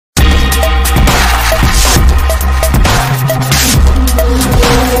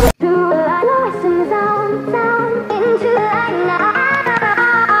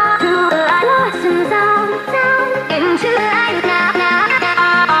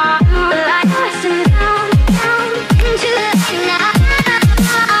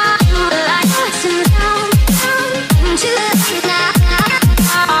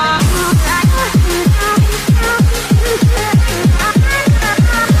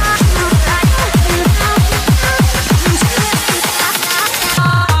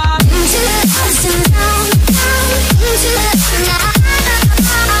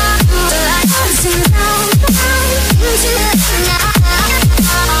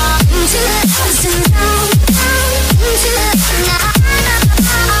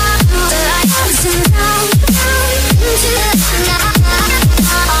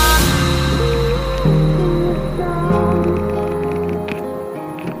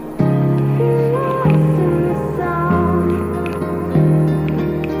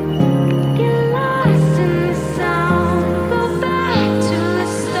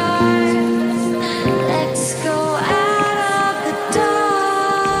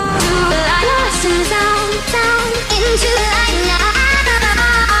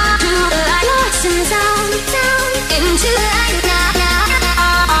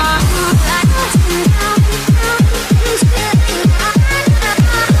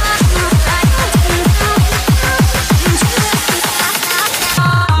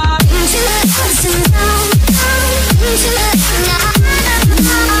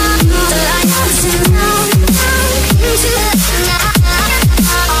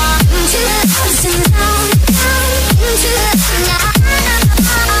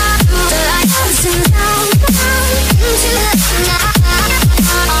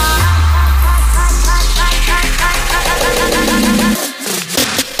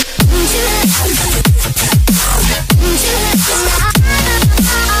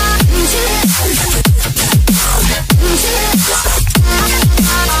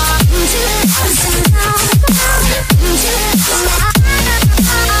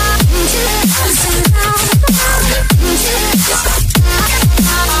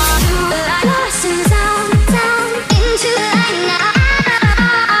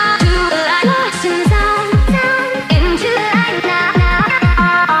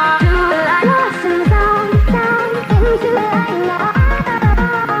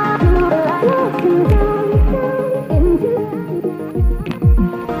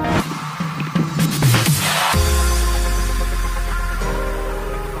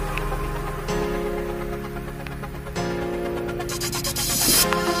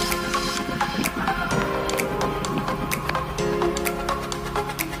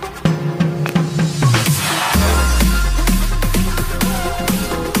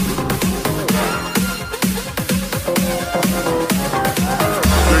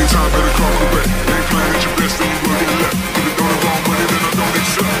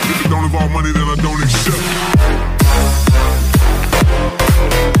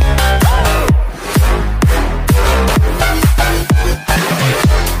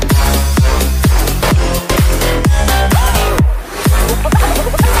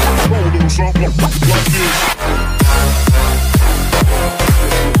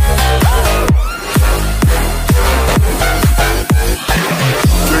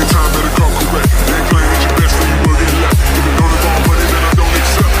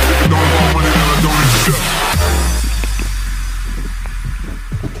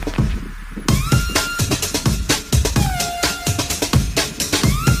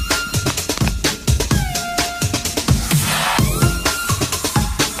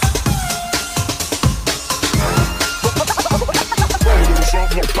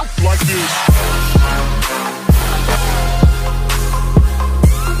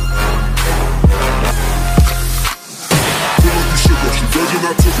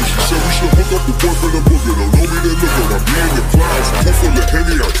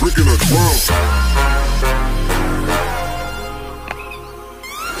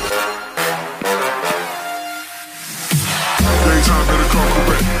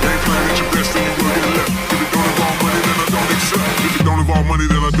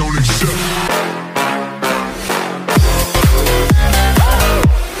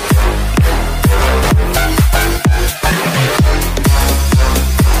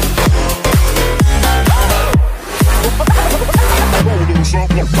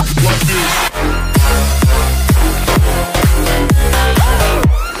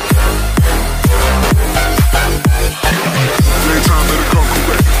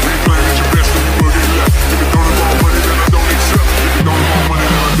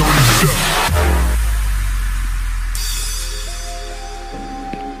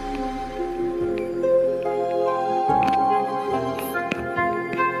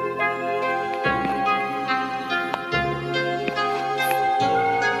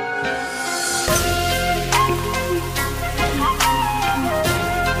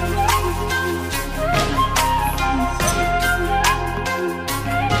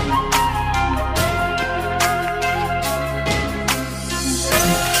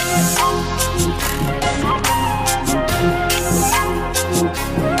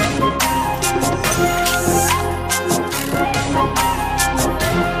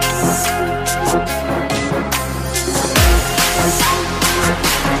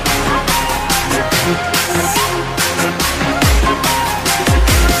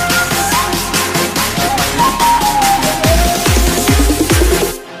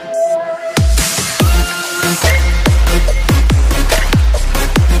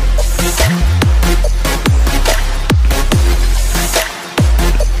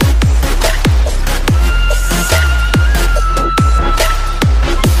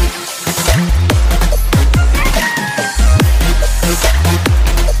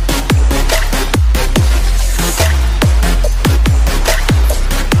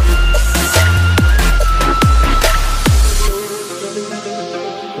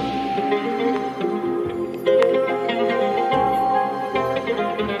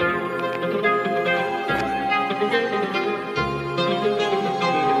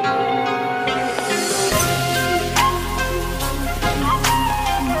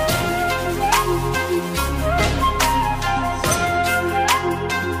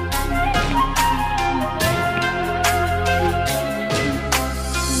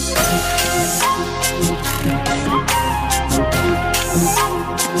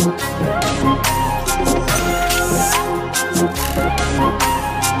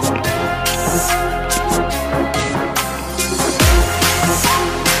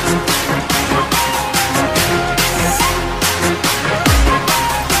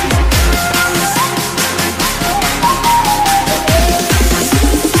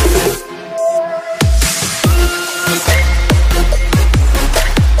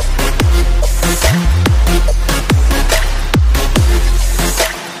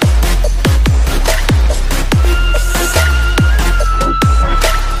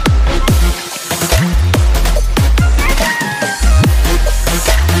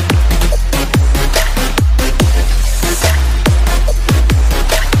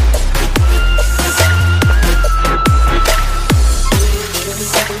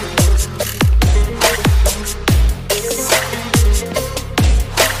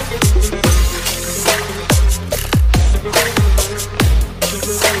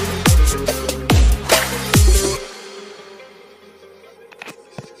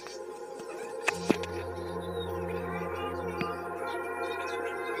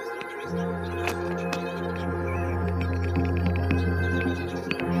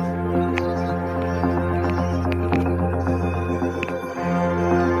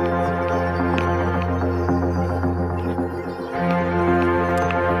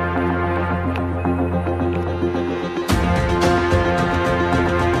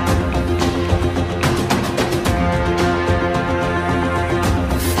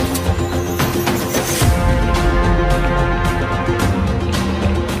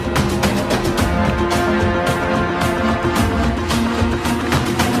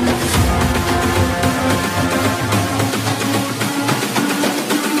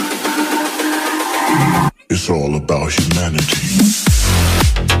It's all about humanity.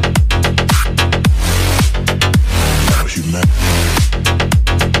 About humanity.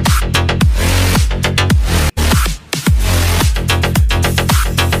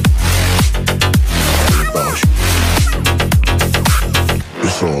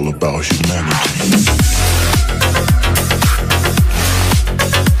 It's all about humanity.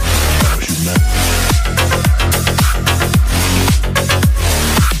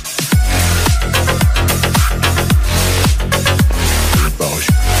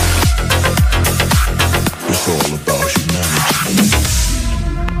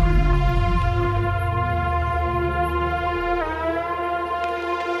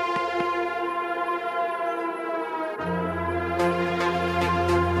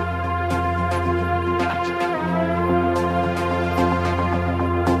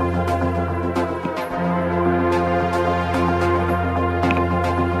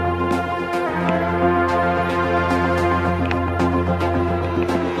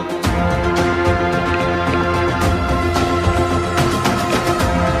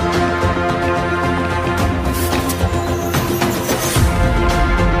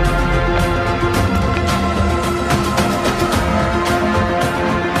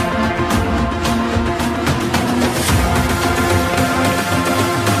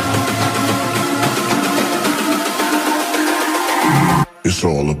 It's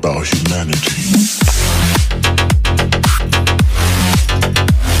all about humanity.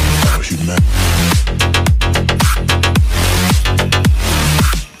 About humanity.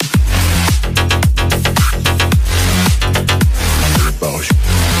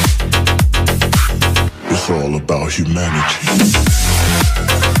 It's all about humanity.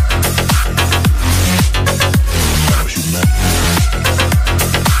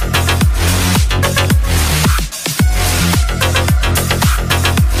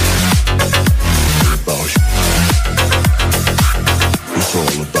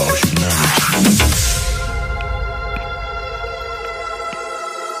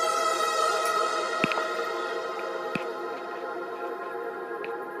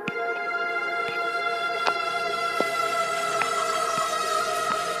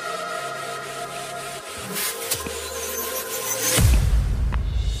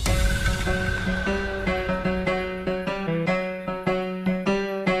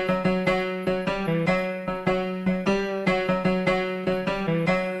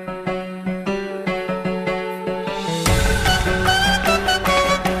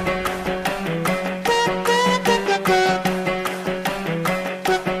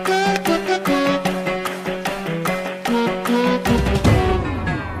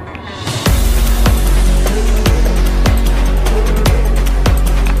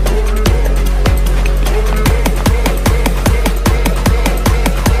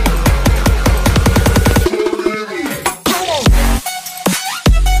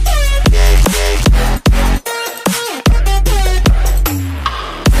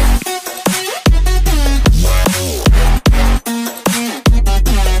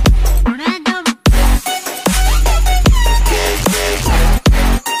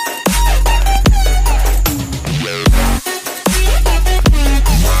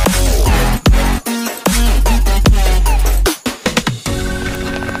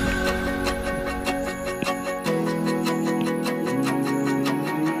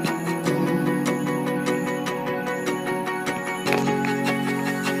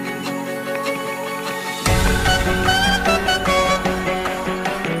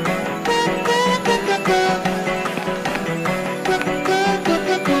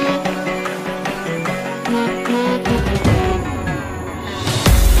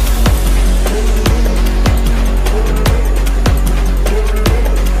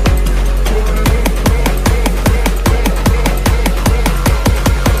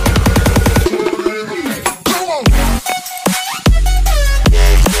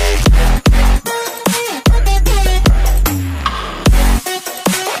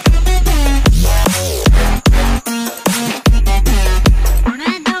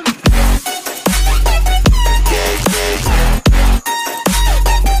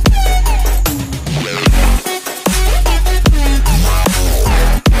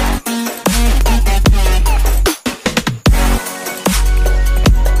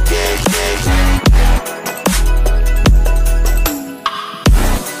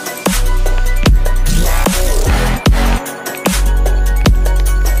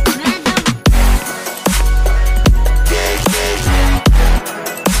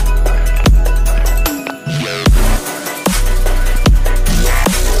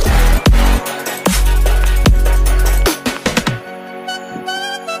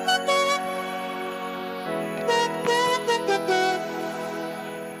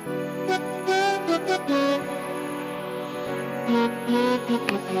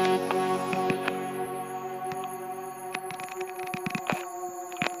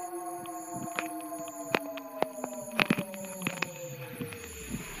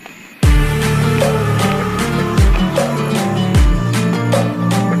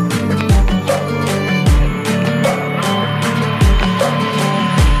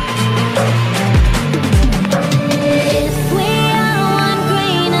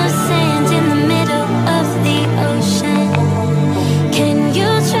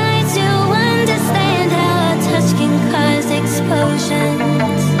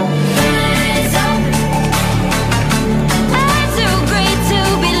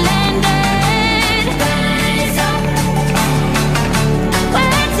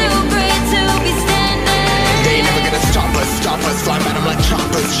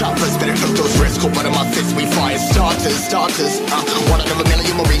 choppers. Better took those risks, hold one of my fists, we fire starters. One out of a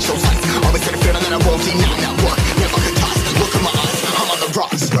million will reach those heights. Always had a feeling that I won't deny. Not work, never could toss. Look in my eyes, I'm on the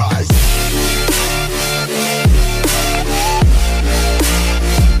rocks, rise.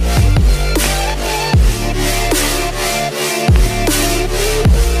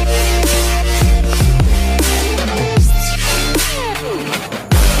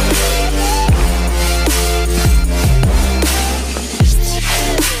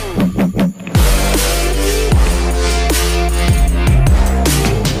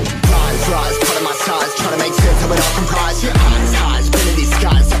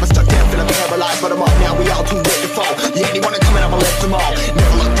 But I'm up now, we all too late to fall. Yeah, anyone coming, I'ma lift them all.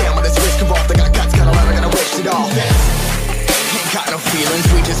 Never look down when there's risk involved. I got guts, got a lot, I gotta wish it all. Ain't got no feelings,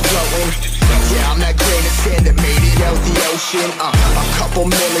 we just floating. Yeah, I'm that grain of sand that made it out the ocean. A couple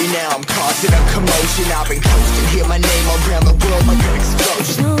milli now, I'm causing a commotion. I've been coasting, hear my name around the world like an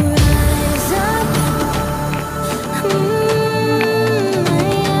explosion. So rise up.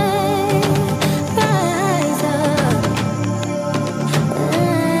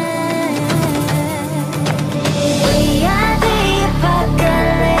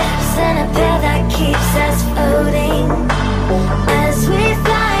 Keeps us floating as we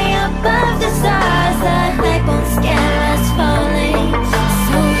fly above the stars. The light won't scare us falling.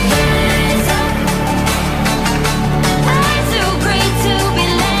 So rise up. I'm too great to be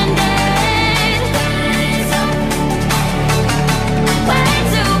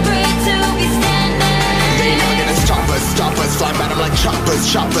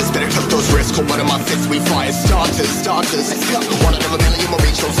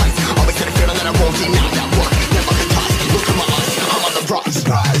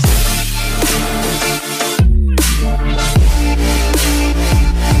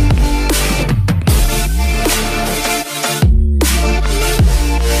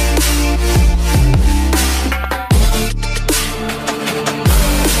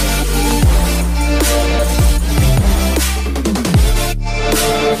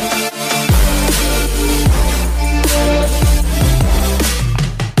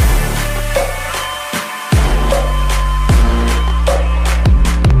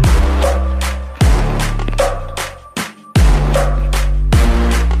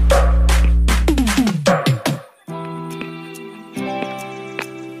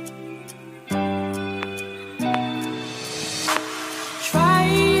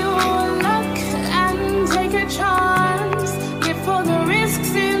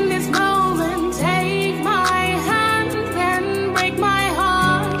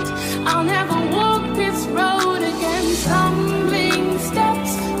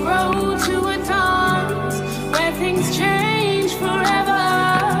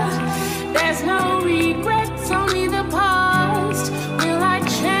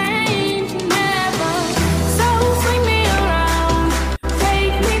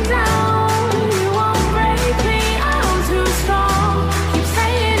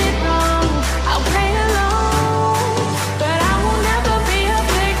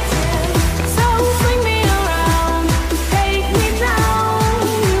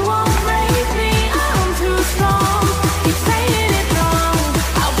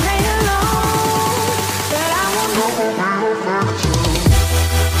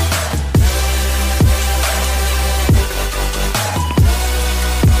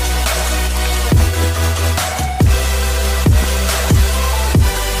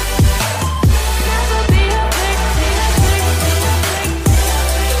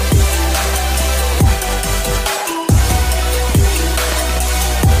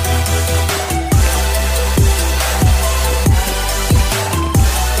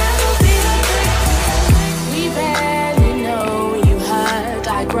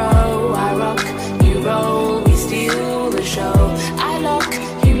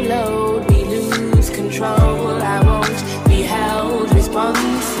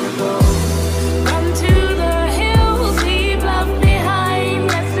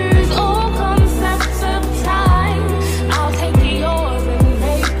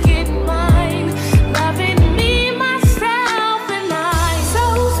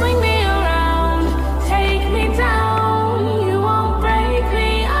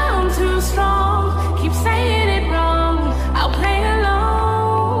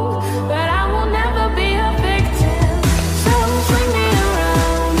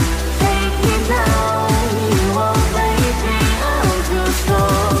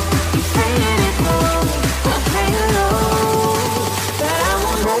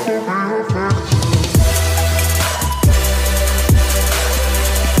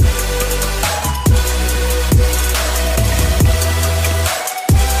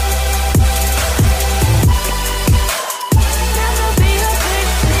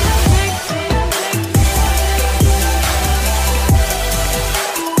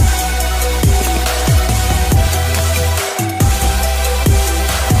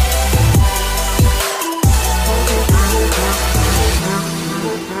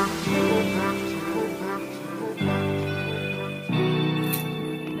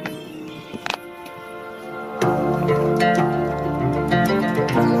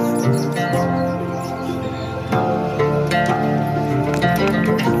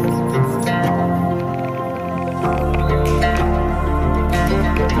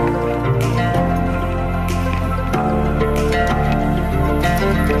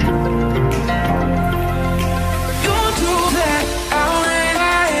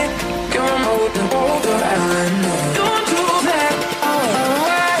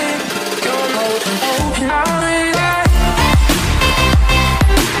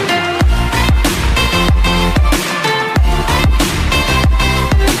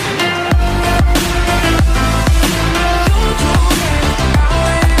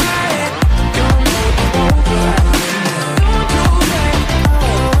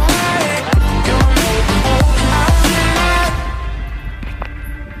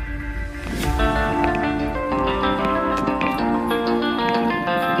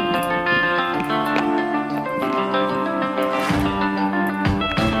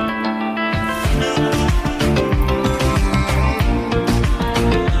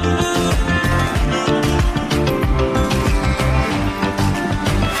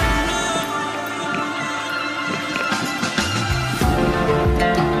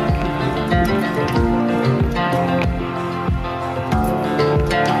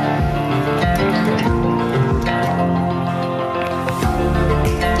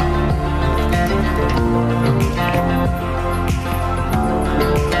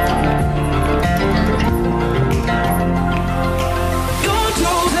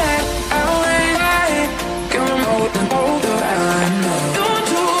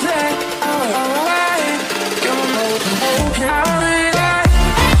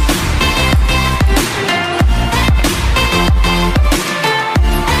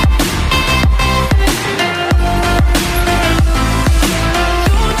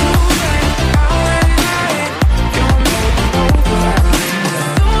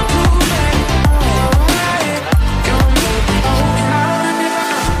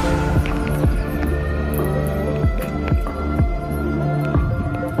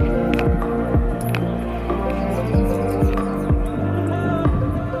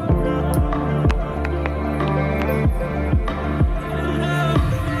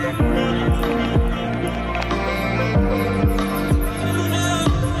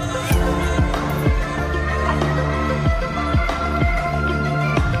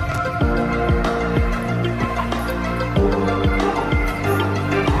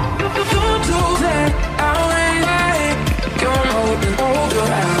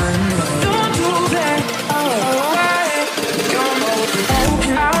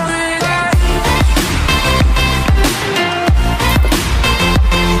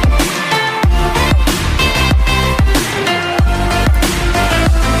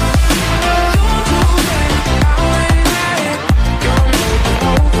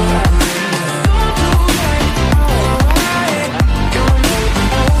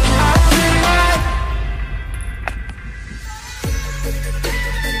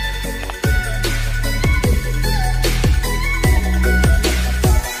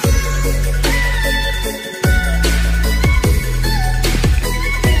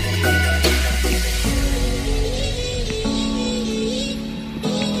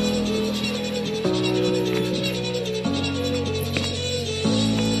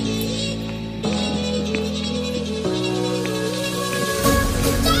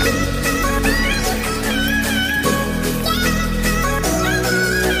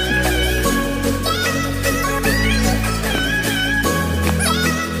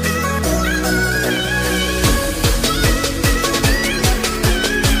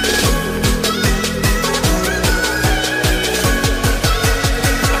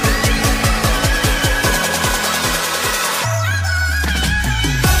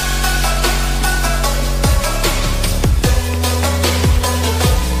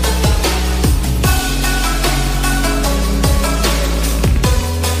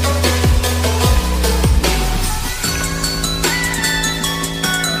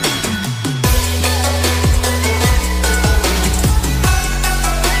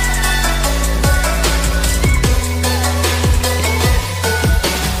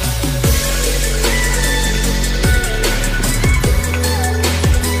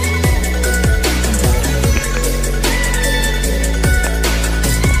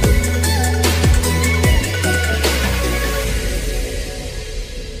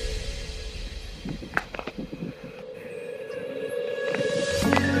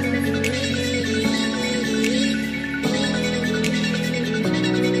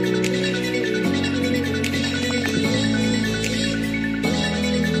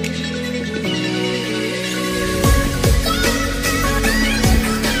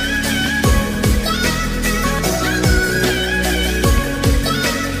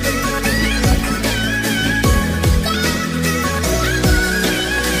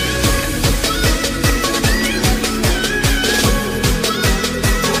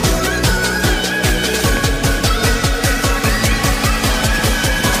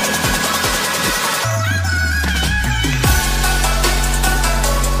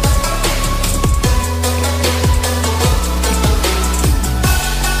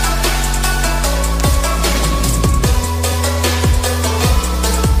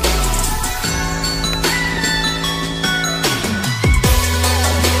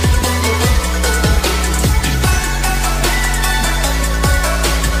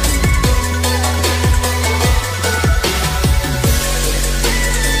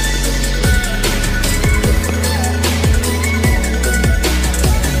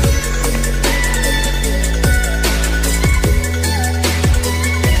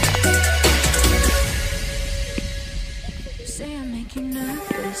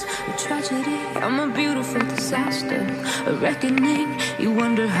reckoning. You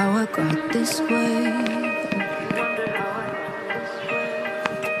wonder how I got this way.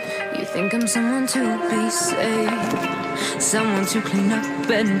 You think I'm someone to be saved, someone to clean up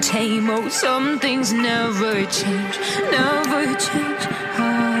and tame. Oh, some things never change, never change.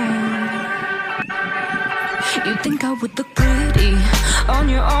 You think I would look pretty on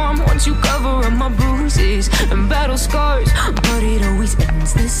your arm once you cover up my bruises and battle scars, but it always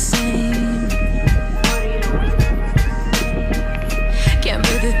ends the same. Can't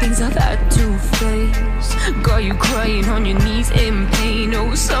bear the things I've had to face, got you crying on your knees in pain.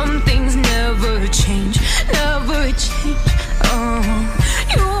 Oh, some things never change, never change.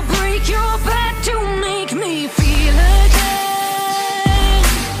 You'll break your back to make me feel again,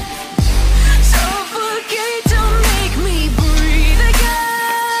 suffocate to make me breathe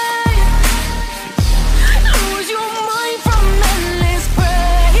again, lose your mind from endless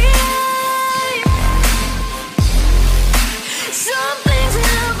pain. Some things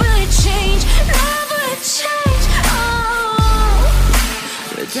never change, never change. Oh,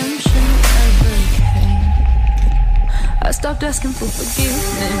 redemption never came. I stopped asking for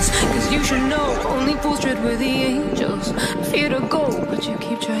forgiveness, cause you should know only fools tread where the angels fear to go, but you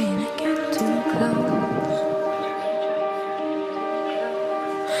keep trying to get too close.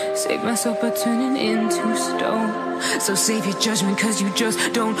 Save myself by turning into stone, so save your judgment cause you just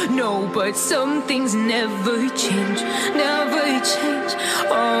don't know. But some things never change, never change.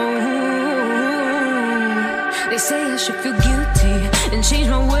 Oh, they say I should feel guilty and change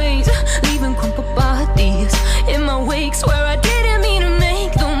my ways, leaving crumpled bodies in my wake. Swear I